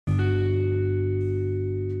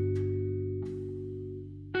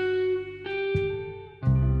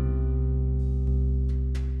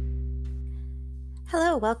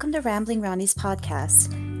Hello, welcome to Rambling Ronnie's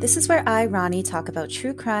podcast. This is where I, Ronnie, talk about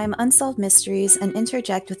true crime, unsolved mysteries, and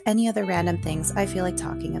interject with any other random things I feel like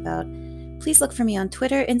talking about. Please look for me on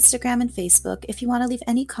Twitter, Instagram, and Facebook if you want to leave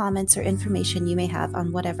any comments or information you may have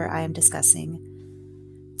on whatever I am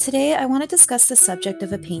discussing. Today, I want to discuss the subject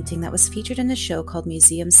of a painting that was featured in a show called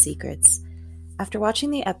Museum Secrets. After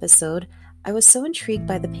watching the episode, I was so intrigued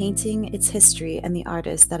by the painting, its history, and the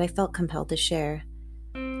artist that I felt compelled to share.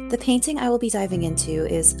 The painting I will be diving into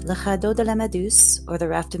is Le Radeau de la Méduse, or the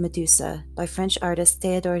Raft of Medusa, by French artist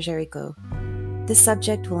Théodore Géricault. This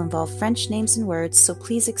subject will involve French names and words, so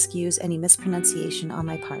please excuse any mispronunciation on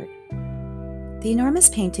my part. The enormous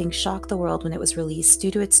painting shocked the world when it was released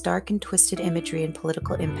due to its dark and twisted imagery and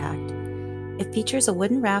political impact. It features a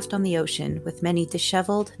wooden raft on the ocean with many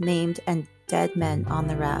disheveled, maimed, and dead men on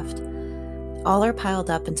the raft. All are piled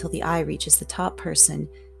up until the eye reaches the top person,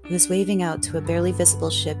 who is waving out to a barely visible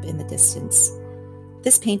ship in the distance.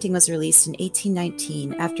 This painting was released in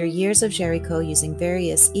 1819 after years of Géricault using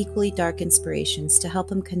various equally dark inspirations to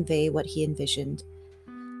help him convey what he envisioned.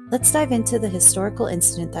 Let's dive into the historical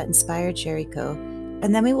incident that inspired Géricault,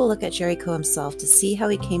 and then we will look at Géricault himself to see how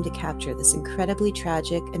he came to capture this incredibly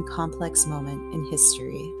tragic and complex moment in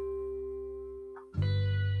history.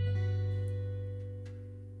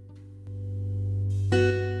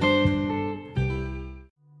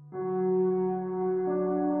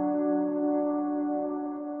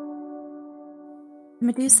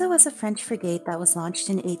 Medusa was a French frigate that was launched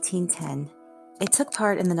in 1810. It took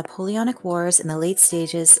part in the Napoleonic Wars in the late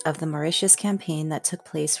stages of the Mauritius campaign that took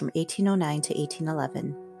place from 1809 to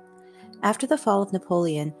 1811. After the fall of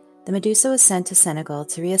Napoleon, the Medusa was sent to Senegal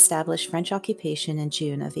to re-establish French occupation in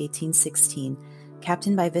June of 1816,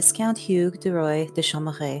 captained by Viscount Hugues de Roy de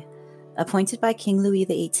Chambéry. Appointed by King Louis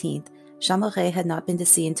XVIII, Chambéry had not been to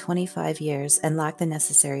sea in 25 years and lacked the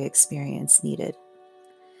necessary experience needed.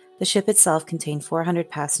 The ship itself contained 400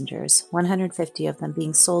 passengers, 150 of them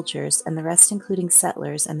being soldiers, and the rest including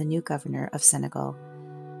settlers and the new governor of Senegal.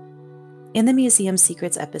 In the Museum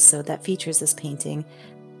Secrets episode that features this painting,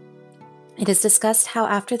 it is discussed how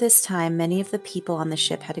after this time many of the people on the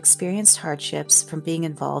ship had experienced hardships from being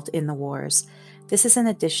involved in the wars. This is an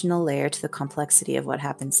additional layer to the complexity of what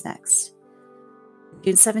happens next.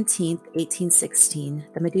 June 17, 1816,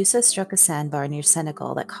 the Medusa struck a sandbar near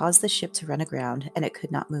Senegal that caused the ship to run aground, and it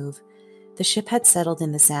could not move. The ship had settled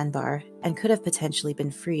in the sandbar and could have potentially been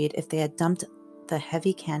freed if they had dumped the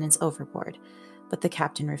heavy cannons overboard, but the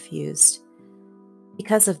captain refused.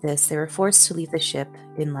 Because of this, they were forced to leave the ship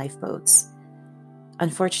in lifeboats.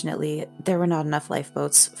 Unfortunately, there were not enough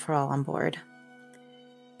lifeboats for all on board.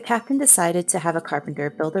 The captain decided to have a carpenter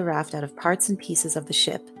build a raft out of parts and pieces of the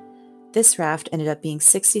ship. This raft ended up being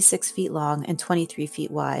 66 feet long and 23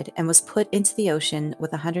 feet wide and was put into the ocean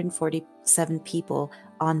with 147 people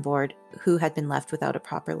on board who had been left without a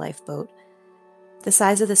proper lifeboat. The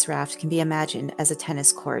size of this raft can be imagined as a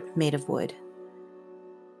tennis court made of wood.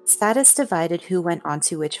 Status divided who went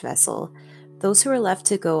onto which vessel. Those who were left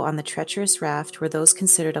to go on the treacherous raft were those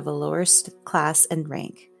considered of a lower class and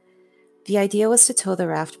rank. The idea was to tow the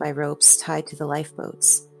raft by ropes tied to the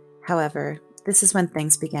lifeboats. However, this is when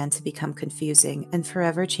things began to become confusing and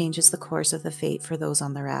forever changes the course of the fate for those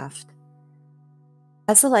on the raft.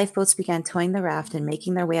 As the lifeboats began towing the raft and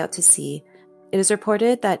making their way out to sea, it is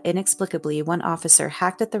reported that inexplicably one officer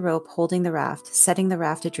hacked at the rope holding the raft, setting the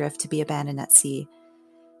raft adrift to be abandoned at sea.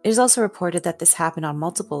 It is also reported that this happened on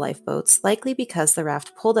multiple lifeboats, likely because the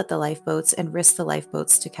raft pulled at the lifeboats and risked the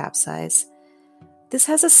lifeboats to capsize. This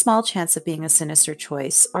has a small chance of being a sinister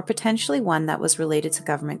choice, or potentially one that was related to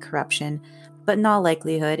government corruption, but in all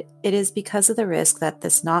likelihood, it is because of the risk that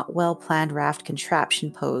this not well-planned raft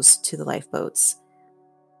contraption posed to the lifeboats.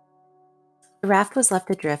 The raft was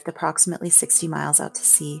left adrift approximately 60 miles out to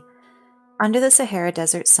sea. Under the Sahara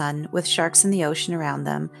Desert sun, with sharks in the ocean around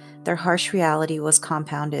them, their harsh reality was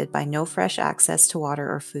compounded by no fresh access to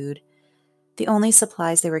water or food. The only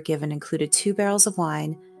supplies they were given included 2 barrels of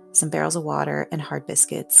wine, some barrels of water, and hard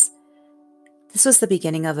biscuits. This was the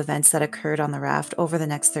beginning of events that occurred on the raft over the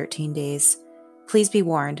next 13 days. Please be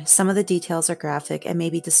warned, some of the details are graphic and may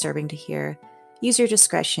be disturbing to hear. Use your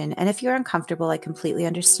discretion, and if you are uncomfortable, I completely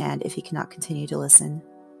understand if you cannot continue to listen.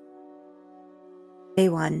 Day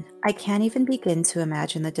 1. I can't even begin to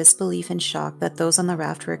imagine the disbelief and shock that those on the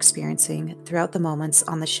raft were experiencing throughout the moments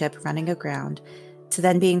on the ship running aground, to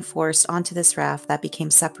then being forced onto this raft that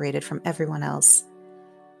became separated from everyone else.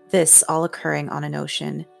 This all occurring on an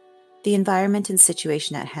ocean. The environment and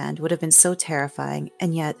situation at hand would have been so terrifying,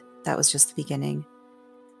 and yet that was just the beginning.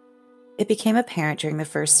 It became apparent during the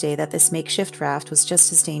first day that this makeshift raft was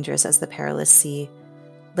just as dangerous as the perilous sea.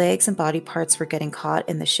 Legs and body parts were getting caught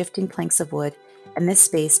in the shifting planks of wood, and this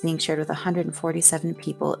space being shared with 147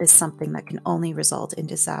 people is something that can only result in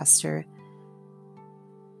disaster.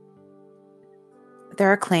 There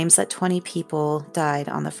are claims that 20 people died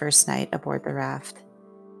on the first night aboard the raft.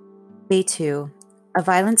 Day 2. A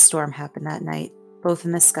violent storm happened that night, both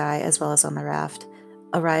in the sky as well as on the raft.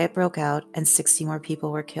 A riot broke out, and 60 more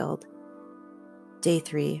people were killed. Day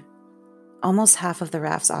 3. Almost half of the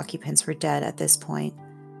raft's occupants were dead at this point.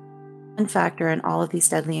 One factor in all of these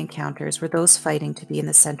deadly encounters were those fighting to be in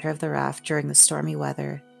the center of the raft during the stormy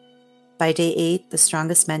weather. By day 8, the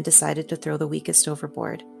strongest men decided to throw the weakest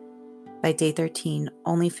overboard. By day 13,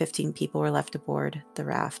 only 15 people were left aboard the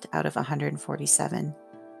raft out of 147.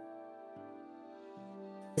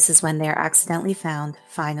 This is when they are accidentally found,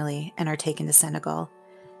 finally, and are taken to Senegal.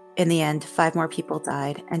 In the end, 5 more people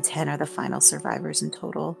died, and 10 are the final survivors in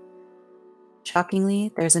total.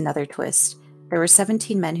 Shockingly, there's another twist. There were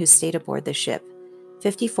 17 men who stayed aboard the ship.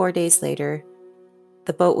 54 days later,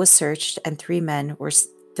 the boat was searched, and 3 men were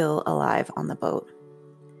still alive on the boat.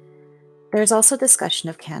 There is also discussion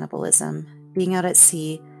of cannibalism. Being out at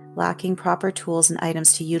sea, lacking proper tools and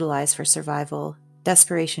items to utilize for survival,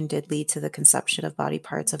 desperation did lead to the consumption of body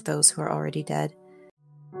parts of those who are already dead.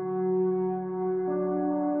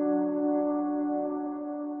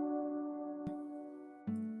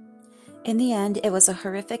 In the end, it was a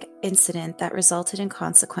horrific incident that resulted in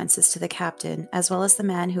consequences to the captain, as well as the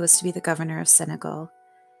man who was to be the governor of Senegal.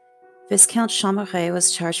 Viscount Champmeret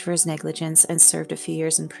was charged for his negligence and served a few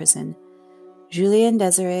years in prison. Julien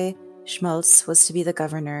Désiré Schmaltz was to be the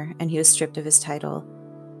governor, and he was stripped of his title.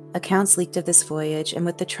 Accounts leaked of this voyage, and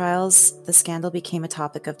with the trials, the scandal became a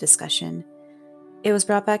topic of discussion. It was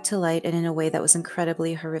brought back to light, and in a way that was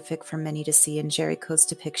incredibly horrific for many to see in Géricault's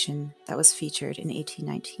depiction that was featured in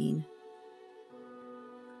 1819.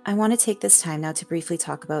 I want to take this time now to briefly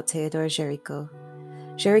talk about Théodore Géricault.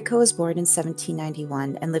 Géricault was born in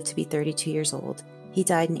 1791 and lived to be 32 years old. He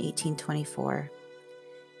died in 1824.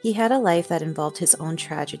 He had a life that involved his own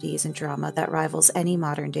tragedies and drama that rivals any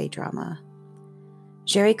modern-day drama.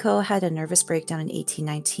 Géricault had a nervous breakdown in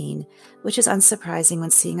 1819, which is unsurprising when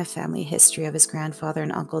seeing a family history of his grandfather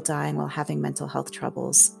and uncle dying while having mental health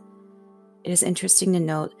troubles. It is interesting to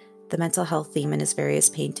note the mental health theme in his various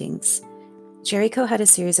paintings. Géricault had a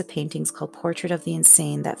series of paintings called Portrait of the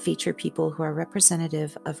Insane that feature people who are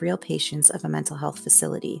representative of real patients of a mental health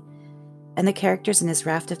facility. And the characters in his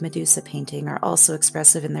Raft of Medusa painting are also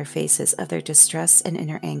expressive in their faces of their distress and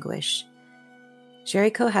inner anguish.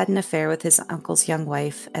 Géricault had an affair with his uncle's young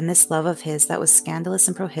wife, and this love of his that was scandalous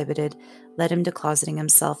and prohibited led him to closeting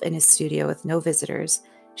himself in his studio with no visitors,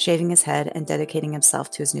 shaving his head and dedicating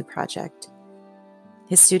himself to his new project.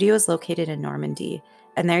 His studio is located in Normandy,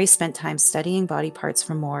 and there he spent time studying body parts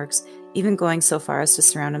from morgues, even going so far as to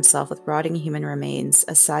surround himself with rotting human remains,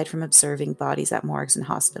 aside from observing bodies at morgues and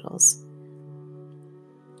hospitals.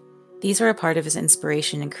 These were a part of his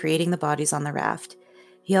inspiration in creating the bodies on the raft.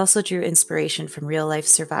 He also drew inspiration from real-life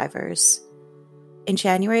survivors. In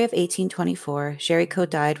January of 1824, Géricault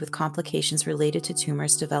died with complications related to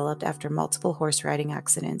tumors developed after multiple horse riding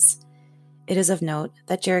accidents. It is of note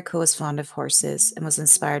that Géricault was fond of horses and was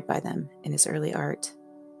inspired by them in his early art.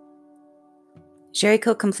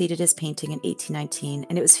 Géricault completed his painting in 1819,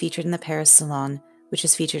 and it was featured in the Paris Salon, which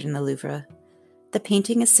is featured in the Louvre. The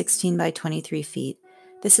painting is 16 by 23 feet.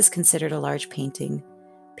 This is considered a large painting.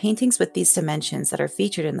 Paintings with these dimensions that are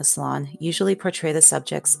featured in the Salon usually portray the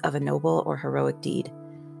subjects of a noble or heroic deed.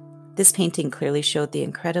 This painting clearly showed the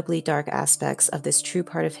incredibly dark aspects of this true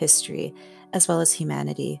part of history, as well as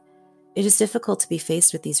humanity. It is difficult to be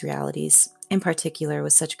faced with these realities, in particular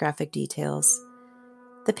with such graphic details.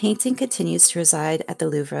 The painting continues to reside at the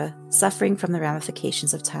Louvre, suffering from the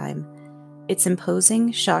ramifications of time. Its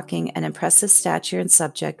imposing, shocking, and impressive stature and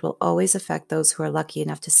subject will always affect those who are lucky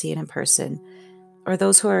enough to see it in person, or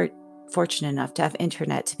those who are fortunate enough to have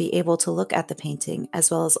internet to be able to look at the painting,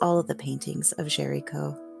 as well as all of the paintings of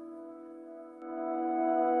Géricault.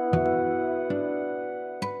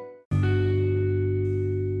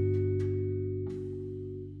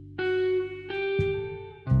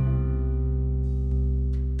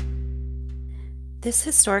 This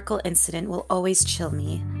historical incident will always chill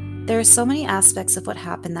me. There are so many aspects of what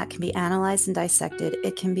happened that can be analyzed and dissected,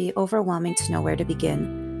 it can be overwhelming to know where to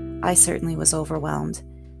begin. I certainly was overwhelmed.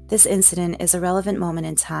 This incident is a relevant moment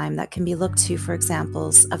in time that can be looked to for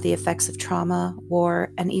examples of the effects of trauma,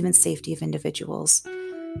 war, and even safety of individuals.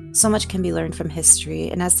 So much can be learned from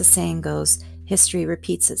history, and as the saying goes, history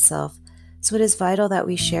repeats itself. So it is vital that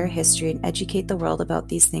we share history and educate the world about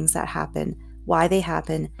these things that happen, why they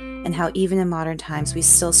happen, and how even in modern times we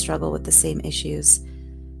still struggle with the same issues.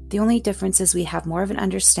 The only difference is we have more of an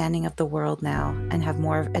understanding of the world now and have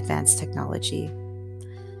more advanced technology.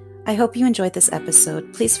 I hope you enjoyed this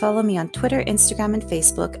episode. Please follow me on Twitter, Instagram, and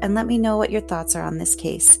Facebook, and let me know what your thoughts are on this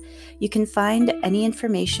case. You can find any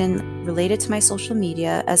information related to my social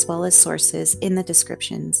media as well as sources in the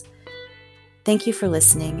descriptions. Thank you for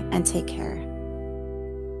listening, and take care.